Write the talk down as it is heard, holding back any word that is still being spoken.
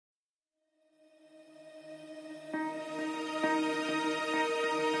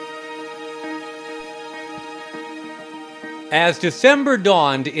As December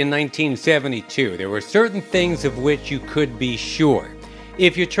dawned in 1972, there were certain things of which you could be sure.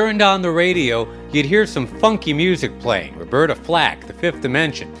 If you turned on the radio, you'd hear some funky music playing, Roberta Flack, The Fifth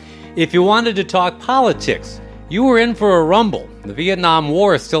Dimension. If you wanted to talk politics, you were in for a rumble. The Vietnam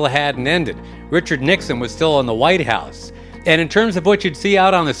War still hadn't ended. Richard Nixon was still in the White House. And in terms of what you'd see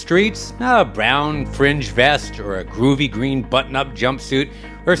out on the streets, a brown fringe vest or a groovy green button-up jumpsuit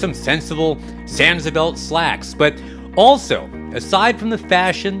or some sensible Sansabelt slacks. But also, aside from the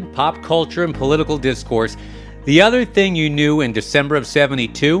fashion, pop culture, and political discourse, the other thing you knew in December of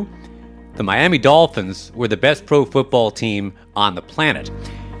 72, the Miami Dolphins were the best pro football team on the planet.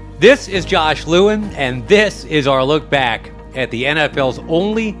 This is Josh Lewin, and this is our look back at the NFL's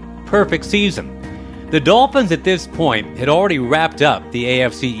only perfect season. The Dolphins at this point had already wrapped up the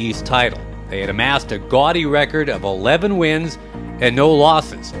AFC East title. They had amassed a gaudy record of 11 wins and no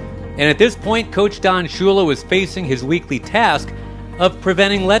losses. And at this point, Coach Don Shula was facing his weekly task of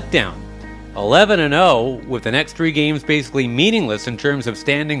preventing letdown. 11-0, with the next 3 games basically meaningless in terms of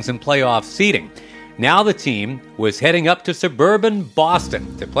standings and playoff seeding. Now the team was heading up to suburban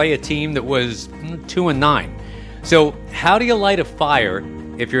Boston to play a team that was 2-9. So how do you light a fire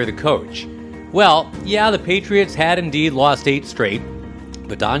if you're the coach? Well, yeah, the Patriots had indeed lost 8 straight,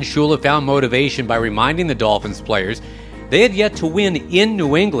 but Don Shula found motivation by reminding the Dolphins players they had yet to win in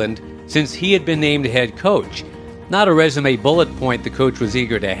New England since he had been named head coach. Not a resume bullet point the coach was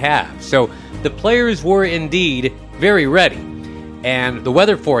eager to have. So the players were indeed very ready. And the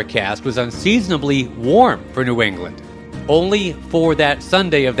weather forecast was unseasonably warm for New England. Only for that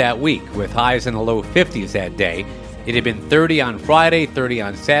Sunday of that week, with highs in the low 50s that day. It had been 30 on Friday, 30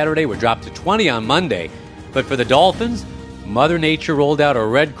 on Saturday, would drop to 20 on Monday. But for the Dolphins, Mother Nature rolled out a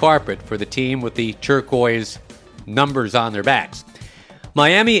red carpet for the team with the turquoise numbers on their backs.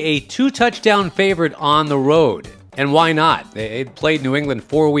 Miami, a 2-touchdown favorite on the road. And why not? They'd played New England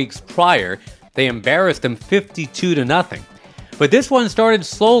 4 weeks prior. They embarrassed them 52-0. But this one started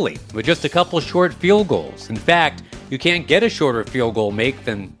slowly, with just a couple short field goals. In fact, you can't get a shorter field goal make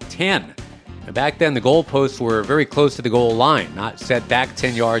than 10. And back then, the goalposts were very close to the goal line, not set back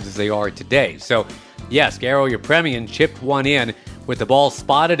 10 yards as they are today. So, yes, Garo Yepremian chipped one in with the ball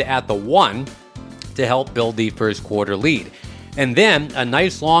spotted at the 1 to help build the first quarter lead. And then a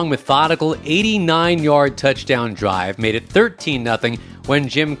nice, long, methodical 89-yard touchdown drive made it 13-0 when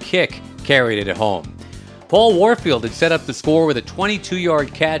Jim Kick carried it home. Paul Warfield had set up the score with a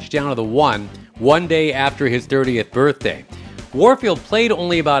 22-yard catch down to the 1 day after his 30th birthday. Warfield played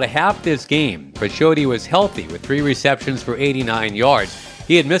only about a half this game, but showed he was healthy with 3 receptions for 89 yards.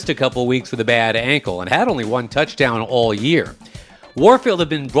 He had missed a couple weeks with a bad ankle and had only 1 touchdown all year. Warfield had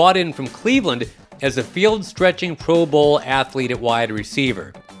been brought in from Cleveland as a field-stretching Pro Bowl athlete at wide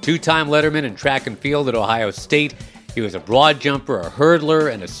receiver. 2-time letterman in track and field at Ohio State. He was a broad jumper, a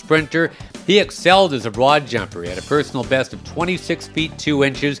hurdler, and a sprinter. He excelled as a broad jumper. He had a personal best of 26 feet 2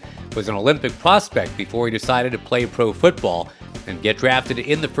 inches, was an Olympic prospect before he decided to play pro football and get drafted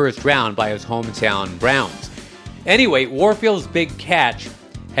in the first round by his hometown Browns. Anyway, Warfield's big catch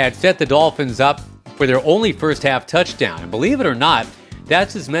had set the Dolphins up for their only first-half touchdown. And believe it or not,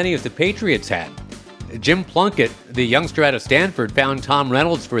 that's as many as the Patriots had. Jim Plunkett, the youngster out of Stanford, found Tom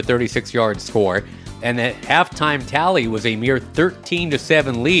Reynolds for a 36-yard score, and the halftime tally was a mere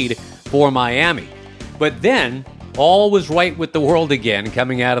 13-7 lead for Miami. But then, all was right with the world again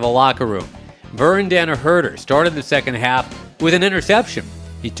coming out of the locker room. Vern Danaherter started the second half with an interception.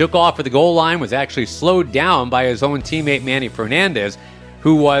 He took off for the goal line, was actually slowed down by his own teammate Manny Fernandez,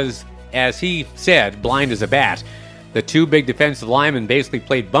 who was, as he said, blind as a bat. The 2 big defensive linemen basically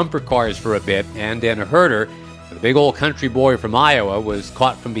played bumper cars for a bit, and Danaherter, the big old country boy from Iowa, was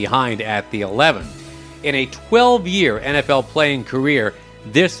caught from behind at the 11. In a 12-year NFL playing career,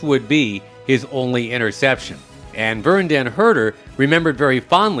 this would be his only interception. And Vern Danaherter remembered very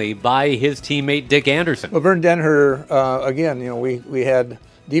fondly by his teammate Dick Anderson. Well, Vern Danaherter, again, we had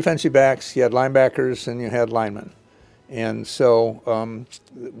defensive backs, you had linebackers, and you had linemen. And so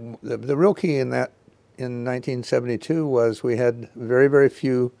the real key in that in 1972 was we had very, very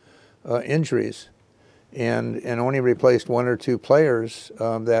few injuries and only replaced 1 or 2 players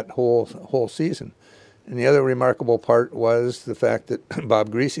that whole season. And the other remarkable part was the fact that Bob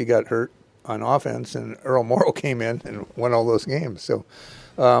Greasy got hurt on offense and Earl Morrow came in and won all those games. So,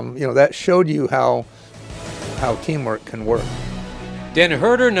 that showed you how teamwork can work.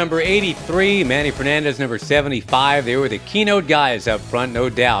 Danaherter, number 83, Manny Fernandez, number 75. They were the keynote guys up front, no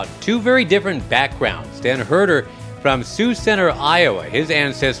doubt. 2 very different backgrounds. Danaherter from Sioux Center, Iowa, his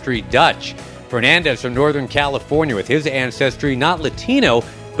ancestry Dutch. Fernandez from Northern California with his ancestry not Latino,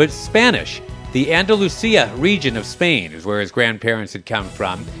 but Spanish. The Andalusia region of Spain is where his grandparents had come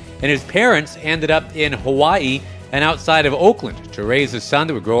from, and his parents ended up in Hawaii and outside of Oakland to raise a son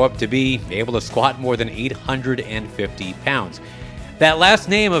that would grow up to be able to squat more than 850 pounds. That last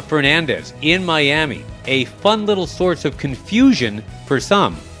name of Fernandez in Miami, a fun little source of confusion for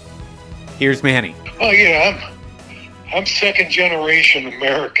some. Here's Manny. Oh yeah, I'm second generation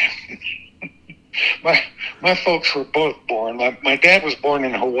American. My folks were both born. My dad was born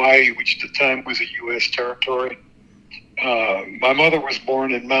in Hawaii, which at the time was a U.S. territory. My mother was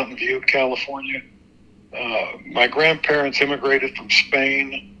born in Mountain View, California. My grandparents immigrated from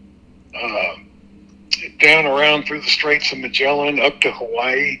Spain, down around through the Straits of Magellan up to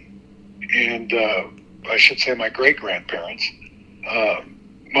Hawaii, and I should say my great-grandparents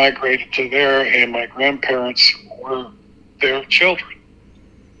migrated to there, and my grandparents were their children.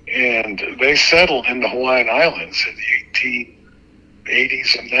 And they settled in the Hawaiian Islands in the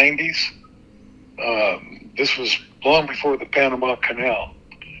 1880s and 90s. This was long before the Panama Canal.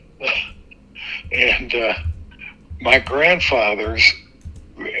 And my grandfathers,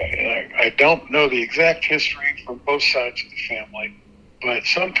 I don't know the exact history from both sides of the family, but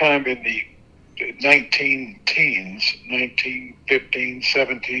sometime in the 19-teens, 1915s,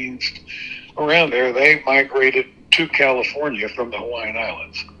 17s, around there, they migrated to California from the Hawaiian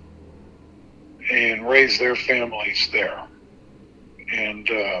Islands and raised their families there. And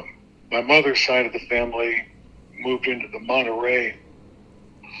my mother's side of the family moved into the Monterey,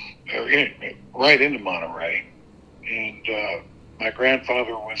 right into Monterey. And my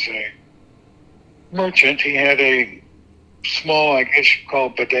grandfather was a merchant. He had a small, I guess you'd call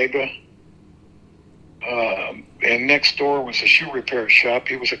bodega. And next door was a shoe repair shop.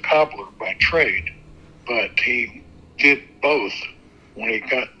 He was a cobbler by trade, but he did both when he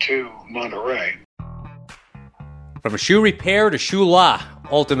got to Monterey. From shoe repair to shoe law,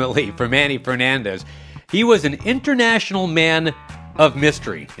 ultimately, for Manny Fernandez, he was an international man of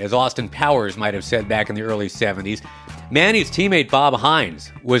mystery, as Austin Powers might have said back in the early 70s. Manny's teammate Bob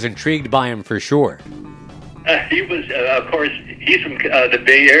Hines was intrigued by him for sure. He was, of course, he's from the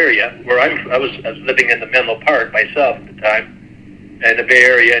Bay Area, where I was living in the Menlo Park myself at the time, in the Bay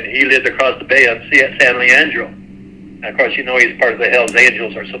Area, and he lived across the bay on San Leandro. And of course, you know, he's part of the Hells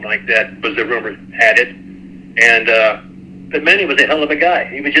Angels or something like that, was the rumor had it. And but Manny was a hell of a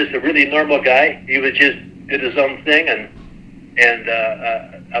guy. He was just a really normal guy. He was just did his own thing, and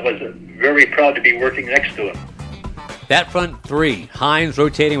I was very proud to be working next to him. That front three, Hines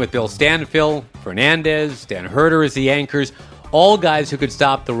rotating with Bill Stanfill, Fernandez, Dan Herter as the anchors, all guys who could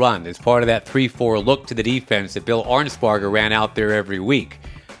stop the run as part of that 3-4 look to the defense that Bill Arnsparger ran out there every week.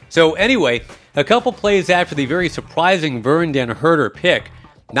 So anyway, a couple plays after the very surprising Vern Dan Herter pick,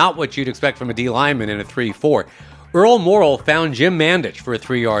 not what you'd expect from a D lineman in a 3-4, Earl Morrall found Jim Mandich for a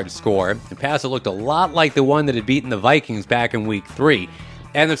 3-yard score, a pass that looked a lot like the one that had beaten the Vikings back in Week 3,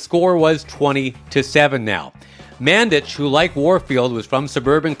 and the score was 20-7 now. Mandich, who like Warfield was from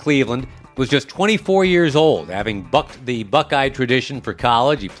suburban Cleveland, was just 24 years old, having bucked the Buckeye tradition for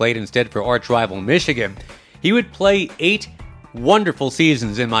college. He played instead for arch-rival Michigan. He would play 8 wonderful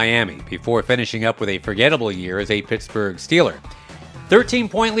seasons in Miami before finishing up with a forgettable year as a Pittsburgh Steeler.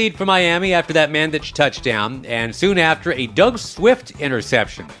 13-point lead for Miami after that Mandich touchdown, and soon after, a Doug Swift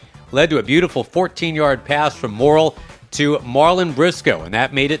interception led to a beautiful 14-yard pass from Morrall to Marlon Briscoe, and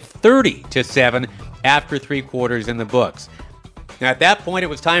that made it 30-7 after 3 quarters in the books. Now, at that point, it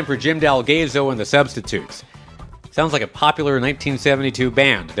was time for Jim Dalgaizo and the Substitutes. Sounds like a popular 1972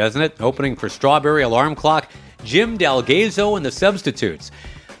 band, doesn't it? Opening for Strawberry Alarm Clock, Jim Dalgaizo and the Substitutes.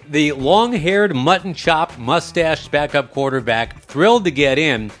 The long-haired, mutton-chopped, mustached backup quarterback thrilled to get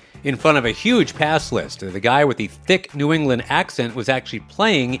in front of a huge pass list. The guy with the thick New England accent was actually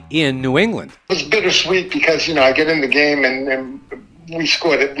playing in New England. It was bittersweet because, I get in the game and we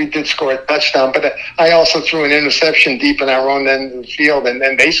scored it. We did score a touchdown, but I also threw an interception deep in our own end of the field, and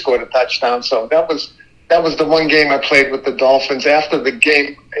then they scored a touchdown. So that was the one game I played with the Dolphins. After the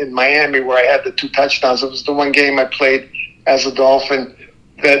game in Miami where I had the 2 touchdowns, it was the one game I played as a Dolphin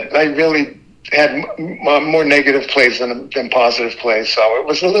that I really had more negative plays than positive plays. So it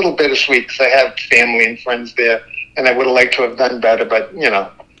was a little bittersweet because I had family and friends there, and I would have liked to have done better. But,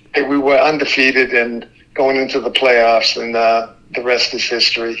 we were undefeated and going into the playoffs, and the rest is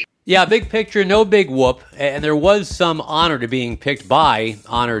history. Yeah, big picture, no big whoop, and there was some honor to being picked by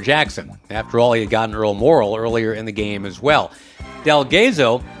Honor Jackson. After all, he had gotten Earl Morrall earlier in the game as well.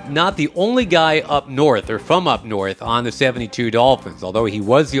 Dalgaizo, not the only guy up north or from up north on the 72 Dolphins, although he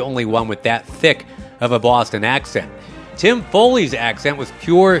was the only one with that thick of a Boston accent. Tim Foley's accent was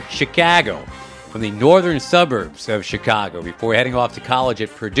pure Chicago. from the northern suburbs of Chicago before heading off to college at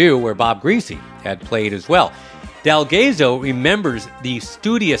Purdue, where Bob Griese had played as well. Dalgaiso remembers the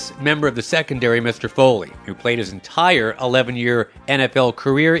studious member of the secondary, Mr. Foley, who played his entire 11-year NFL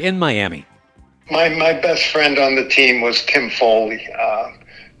career in Miami. My best friend on the team was Tim Foley,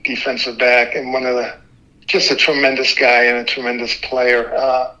 defensive back, and just a tremendous guy and a tremendous player.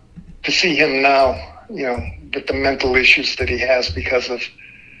 To see him now, with the mental issues that he has because of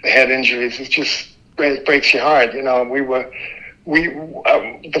the head injuries, it breaks your heart.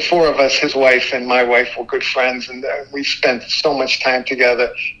 The four of us, his wife and my wife, were good friends, and we spent so much time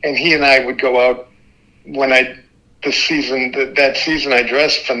together. And he and I would go out that season I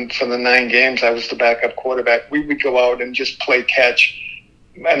dressed for the 9 games. I was the backup quarterback. We would go out and just play catch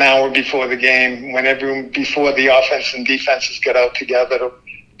an hour before the game, before the offense and defenses got out together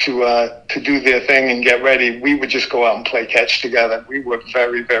to do their thing and get ready. We would just go out and play catch together. We were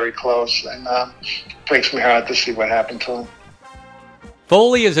very, very close, and it breaks my heart to see what happened to him.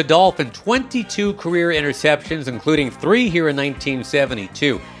 Foley is a Dolphin, 22 career interceptions, including 3 here in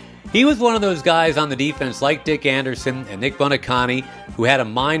 1972. He was one of those guys on the defense like Dick Anderson and Nick Buoniconti who had a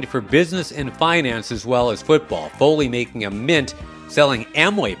mind for business and finance as well as football. Foley making a mint selling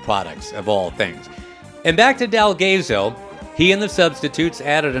Amway products, of all things. And back to Dalgaiso, he and the substitutes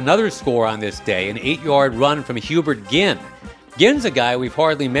added another score on this day, an 8-yard run from Hubert Ginn. Ginn's a guy we've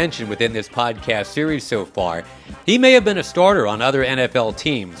hardly mentioned within this podcast series so far. He may have been a starter on other NFL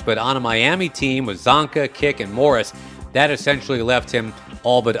teams, but on a Miami team with Zonka, Kick, and Morris, that essentially left him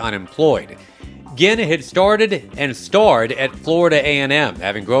all but unemployed. Ginn had started and starred at Florida A&M,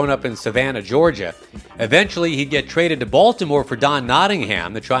 having grown up in Savannah, Georgia. Eventually, he'd get traded to Baltimore for Don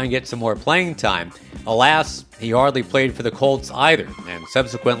Nottingham to try and get some more playing time. Alas, he hardly played for the Colts either, and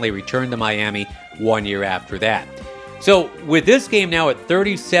subsequently returned to Miami 1 year after that. So, with this game now at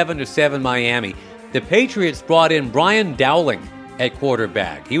 37-7 Miami, the Patriots brought in Brian Dowling at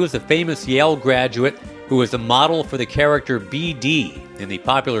quarterback. He was a famous Yale graduate who was a model for the character B.D. in the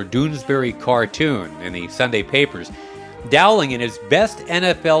popular Doonesbury cartoon in the Sunday papers. Dowling, in his best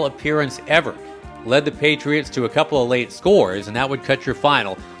NFL appearance ever, led the Patriots to a couple of late scores, and that would cut your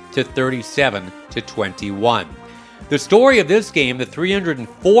final to 37-21. The story of this game, the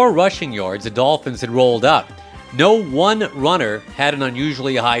 304 rushing yards the Dolphins had rolled up. No one runner had an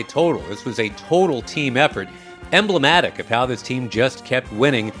unusually high total. This was a total team effort, emblematic of how this team just kept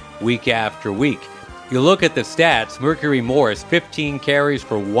winning week after week. You look at the stats, Mercury Morris, 15 carries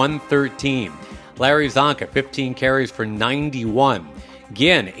for 113. Larry Zonka, 15 carries for 91.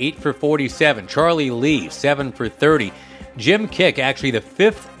 Ginn, 8 for 47. Charlie Lee, 7 for 30. Jim Kick, actually the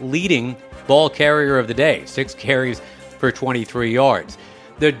 5th leading ball carrier of the day, 6 carries for 23 yards.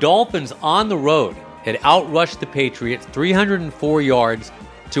 The Dolphins on the road had outrushed the Patriots 304 yards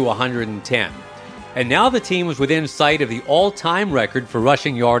to 110. And now the team was within sight of the all-time record for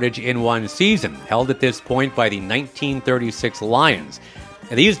rushing yardage in one season, held at this point by the 1936 Lions.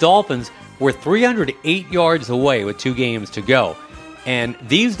 And these Dolphins were 308 yards away with 2 games to go. And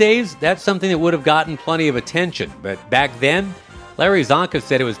these days, that's something that would have gotten plenty of attention. But back then, Larry Zonka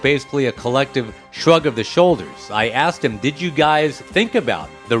said it was basically a collective shrug of the shoulders. I asked him, did you guys think about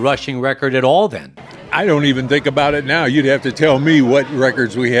the rushing record at all then? I don't even think about it now. You'd have to tell me what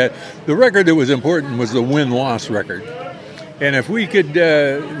records we had. The record that was important was the win-loss record. And if we could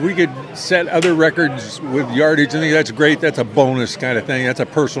set other records with yardage, I think that's great. That's a bonus kind of thing. That's a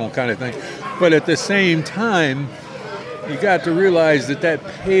personal kind of thing. But at the same time, you got to realize that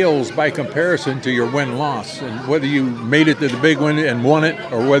pales by comparison to your win-loss. And whether you made it to the big one and won it,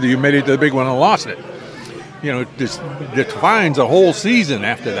 or whether you made it to the big one and lost it. This defines a whole season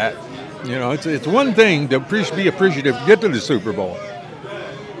after that. It's one thing to be appreciative to get to the Super Bowl.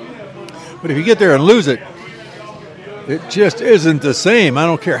 But if you get there and lose it, it just isn't the same. I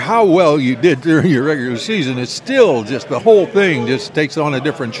don't care how well you did during your regular season. It's still just the whole thing just takes on a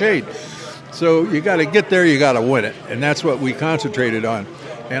different shade. So you got to get there, you got to win it. And that's what we concentrated on.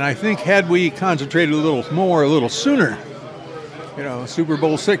 And I think had we concentrated a little more, a little sooner, Super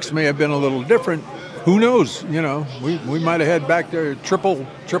Bowl VI may have been a little different. Who knows? We might have had back there triple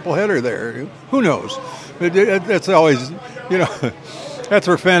header there. Who knows? But that's always, that's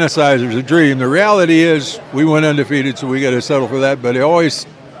for fantasizers, a dream. The reality is we went undefeated, so we got to settle for that. But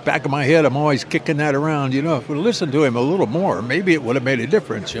back of my head, I'm always kicking that around. If we listened to him a little more, maybe it would have made a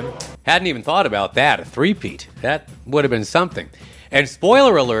difference. Hadn't even thought about that, a three-peat. That would have been something. And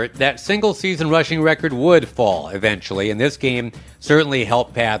spoiler alert, that single-season rushing record would fall eventually, and this game certainly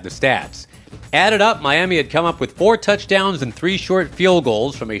helped pad the stats. Added up, Miami had come up with 4 touchdowns and 3 short field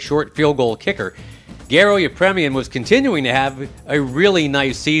goals from a short field goal kicker. Garo Yepremian was continuing to have a really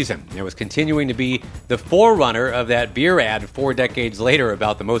nice season. It was continuing to be the forerunner of that beer ad 4 decades later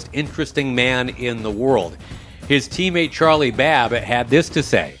about the most interesting man in the world. His teammate Charlie Babb had this to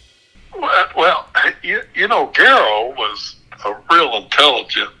say. Well, you know, Garo was a real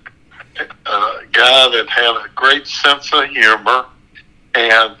intelligent guy that had a great sense of humor,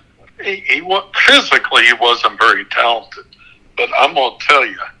 and he physically he wasn't very talented. But I'm going to tell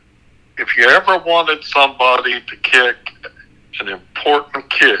you, if you ever wanted somebody to kick an important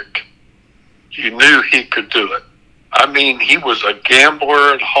kick, you knew he could do it. I mean, he was a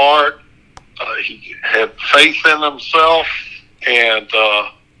gambler at heart. He had faith in himself, and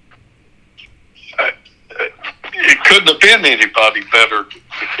it couldn't have been anybody better to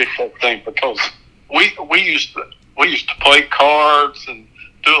kick that thing, because we used to play cards and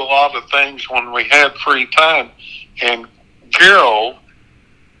do a lot of things when we had free time. And Garo,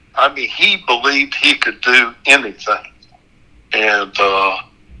 I mean, he believed he could do anything, and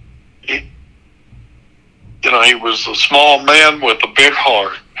he was a small man with a big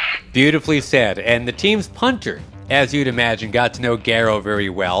heart. Beautifully said. And the team's punter, as you'd imagine, got to know Garo very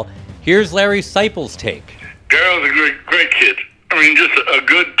well. Here's Larry Seipel's take. Garo's a great kid. I mean, just a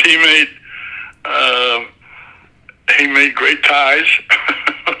good teammate. He made great ties,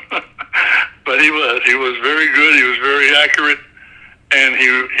 but he was very good. He was very accurate, and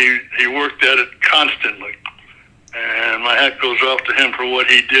he worked at it constantly. And my hat goes off to him for what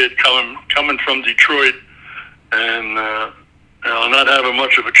he did coming from Detroit, and not having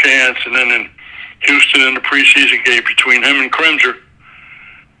much of a chance. And then in Houston in the preseason game between him and Kremser,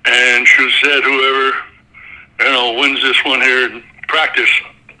 and she said, whoever wins this one here in practice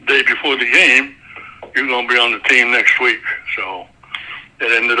the day before the game, you're going to be on the team next week. So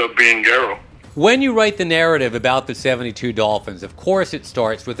it ended up being Garo. When you write the narrative about the 72 Dolphins, of course it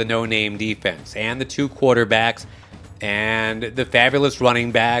starts with the no-name defense and the 2 quarterbacks and the fabulous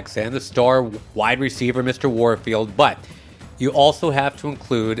running backs and the star wide receiver, Mr. Warfield. But you also have to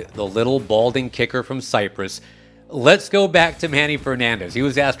include the little balding kicker from Cyprus. Let's go back to Manny Fernandez. He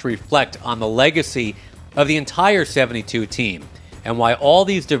was asked to reflect on the legacy of the entire 72 team and why all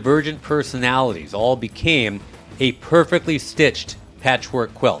these divergent personalities all became a perfectly stitched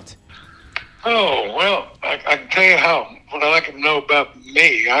patchwork quilt. Oh, well, I can tell you what I can know about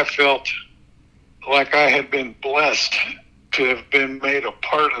me. I felt like I had been blessed to have been made a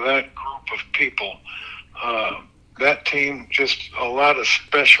part of that group of people. That team, just a lot of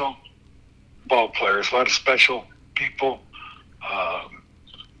special ball players, a lot of special people,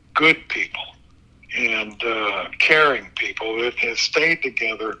 good people, and caring people that have stayed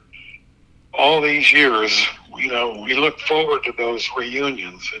together all these years. We look forward to those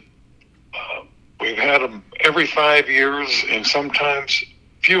reunions. We've had them every 5 years, and sometimes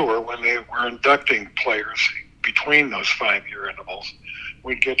fewer when they were inducting players between those 5-year intervals.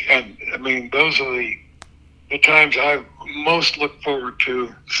 Those are the times I most look forward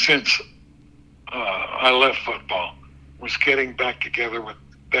to since I left football, was getting back together with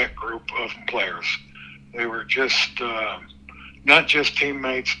that group of players. They were just not just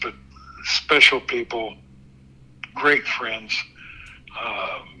teammates, but special people, great friends,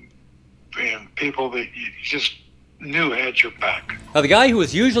 and people that you just knew had your back. Now, the guy who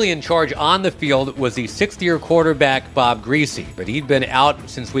was usually in charge on the field was the 6th-year quarterback, Bob Griese, but he'd been out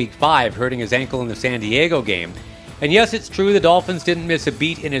since week 5, hurting his ankle in the San Diego game. And yes, it's true the Dolphins didn't miss a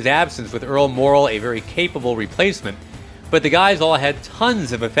beat in his absence with Earl Morrall, a very capable replacement, but the guys all had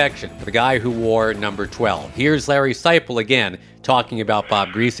tons of affection for the guy who wore number 12. Here's Larry Seipel again talking about Bob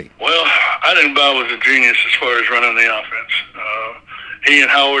Griese. Well, I think Bob was a genius as far as running the offense. He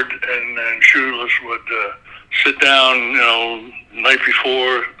and Howard and Shoeless would sit down, night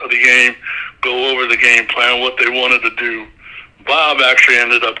before the game, go over the game plan, what they wanted to do. Bob actually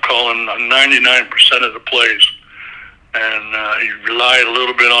ended up calling 99% of the plays, and he relied a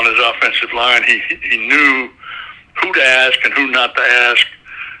little bit on his offensive line. He knew who to ask and who not to ask.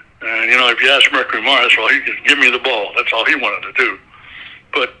 And, if you ask Mercury Morris, well, he just give me the ball. That's all he wanted to do.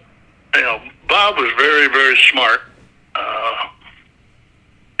 But, Bob was very, very smart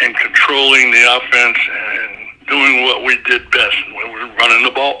in controlling the offense and doing what we did best when we were running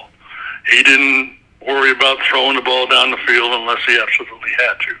the ball. He didn't worry about throwing the ball down the field unless he absolutely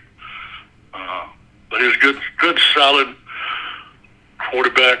had to. But he was good, solid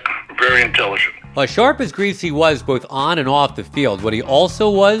quarterback, very intelligent. As sharp as Griese was both on and off the field, what he also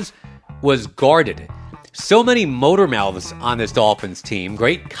was guarded. So many motor mouths on this Dolphins team,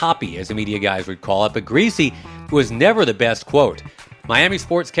 great copy as the media guys would call it, but Griese was never the best quote. Miami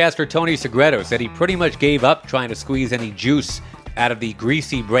sportscaster Tony Segreto said he pretty much gave up trying to squeeze any juice out of the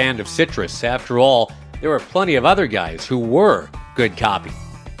Griese brand of citrus. After all, there were plenty of other guys who were good copy.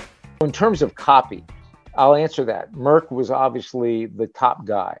 In terms of copy, I'll answer that. Merck was obviously the top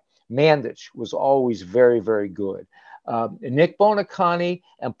guy. Mandich was always very, very good. Nick Bonacani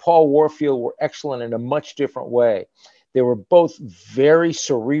and Paul Warfield were excellent in a much different way. They were both very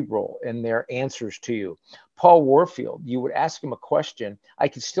cerebral in their answers to you. Paul Warfield, you would ask him a question, I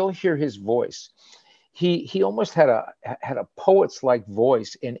could still hear his voice. He almost had a poet's-like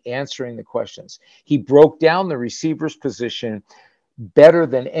voice in answering the questions. He broke down the receiver's position better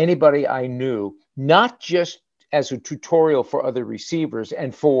than anybody I knew, not just as a tutorial for other receivers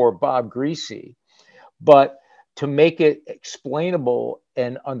and for Bob Griese, but to make it explainable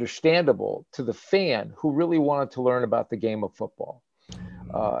and understandable to the fan who really wanted to learn about the game of football.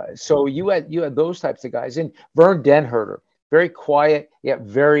 So you had those types of guys. And Vern Denherter, very quiet, yet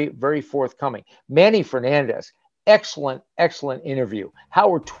very, very forthcoming. Manny Fernandez, excellent interview.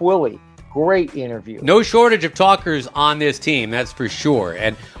 Howard Twilley, great interview. No shortage of talkers on this team, that's for sure.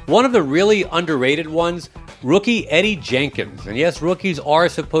 And one of the really underrated ones, rookie Eddie Jenkins. And yes, rookies are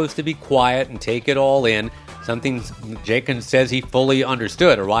supposed to be quiet and take it all in. Something Jenkins says he fully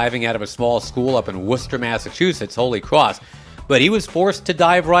understood, arriving out of a small school up in Worcester, Massachusetts, Holy Cross. But he was forced to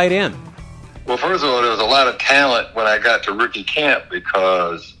dive right in. Well, first of all, there was a lot of talent when I got to rookie camp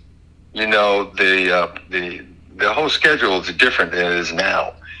because, you know, the whole schedule is different than it is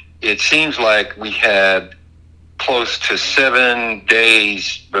now. It seems like we had close to 7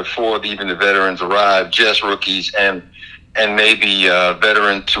 days before even the veterans arrived, just rookies and maybe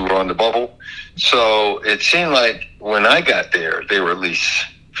veterans who were on the bubble. So it seemed like when I got there, there were at least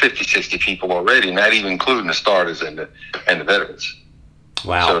 50, 60 people already, not even including the starters and the veterans.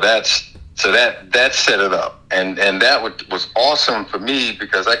 Wow. So that set it up. And that was awesome for me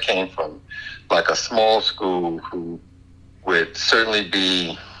because I came from like a small school who would certainly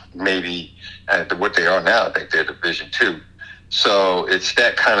be maybe at what they are now. I think they're Division II. So it's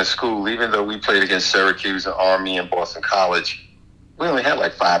that kind of school. Even though we played against Syracuse and Army and Boston College, we only had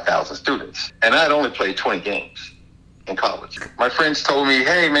like 5,000 students. And I'd only played 20 games in college. My friends told me,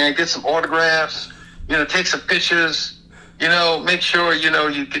 hey, man, get some autographs, take some pictures, make sure,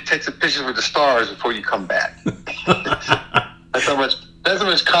 you could take some pictures with the stars before you come back. That's how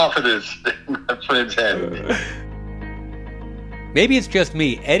much confidence my friends had in me. Maybe it's just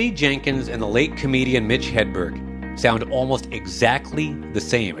me. Eddie Jenkins and the late comedian Mitch Hedberg sound almost exactly the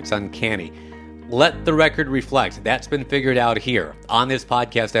same. It's uncanny. Let the record reflect. That's been figured out here on this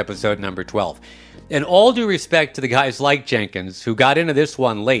podcast episode number 12. And all due respect to the guys like Jenkins, who got into this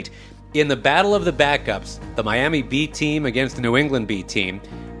one late, in the battle of the backups, the Miami B team against the New England B team,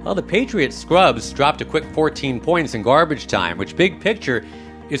 well, the Patriots scrubs dropped a quick 14 points in garbage time, which big picture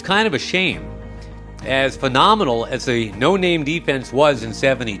is kind of a shame. As phenomenal as the no-name defense was in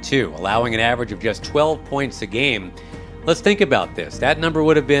 72, allowing an average of just 12 points a game, let's think about this. That number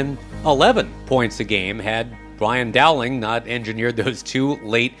would have been 11 points a game had Brian Dowling not engineered those 2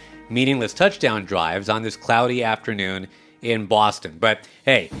 late, meaningless touchdown drives on this cloudy afternoon in Boston. But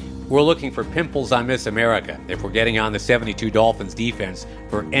hey, we're looking for pimples on Miss America if we're getting on the 72 Dolphins defense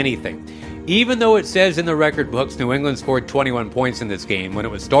for anything. Even though it says in the record books New England scored 21 points in this game, when it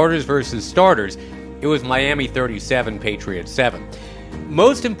was starters versus starters, it was Miami 37, Patriots 7.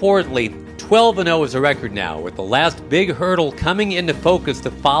 Most importantly, 12-0 is a record now, with the last big hurdle coming into focus the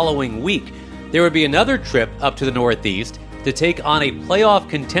following week. There would be another trip up to the Northeast to take on a playoff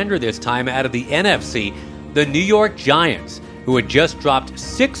contender this time out of the NFC, the New York Giants, who had just dropped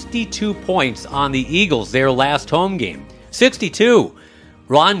 62 points on the Eagles their last home game. 62!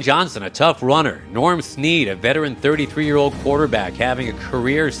 Ron Johnson, a tough runner. Norm Snead, a veteran 33-year-old quarterback having a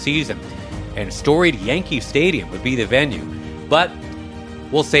career season. And storied Yankee Stadium would be the venue. But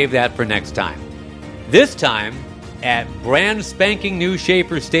we'll save that for next time. This time, at brand spanking new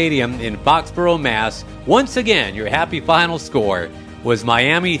Schaefer Stadium in Foxborough, Mass., once again, your happy final score was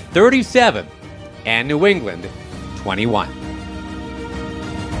Miami 37 and New England 21.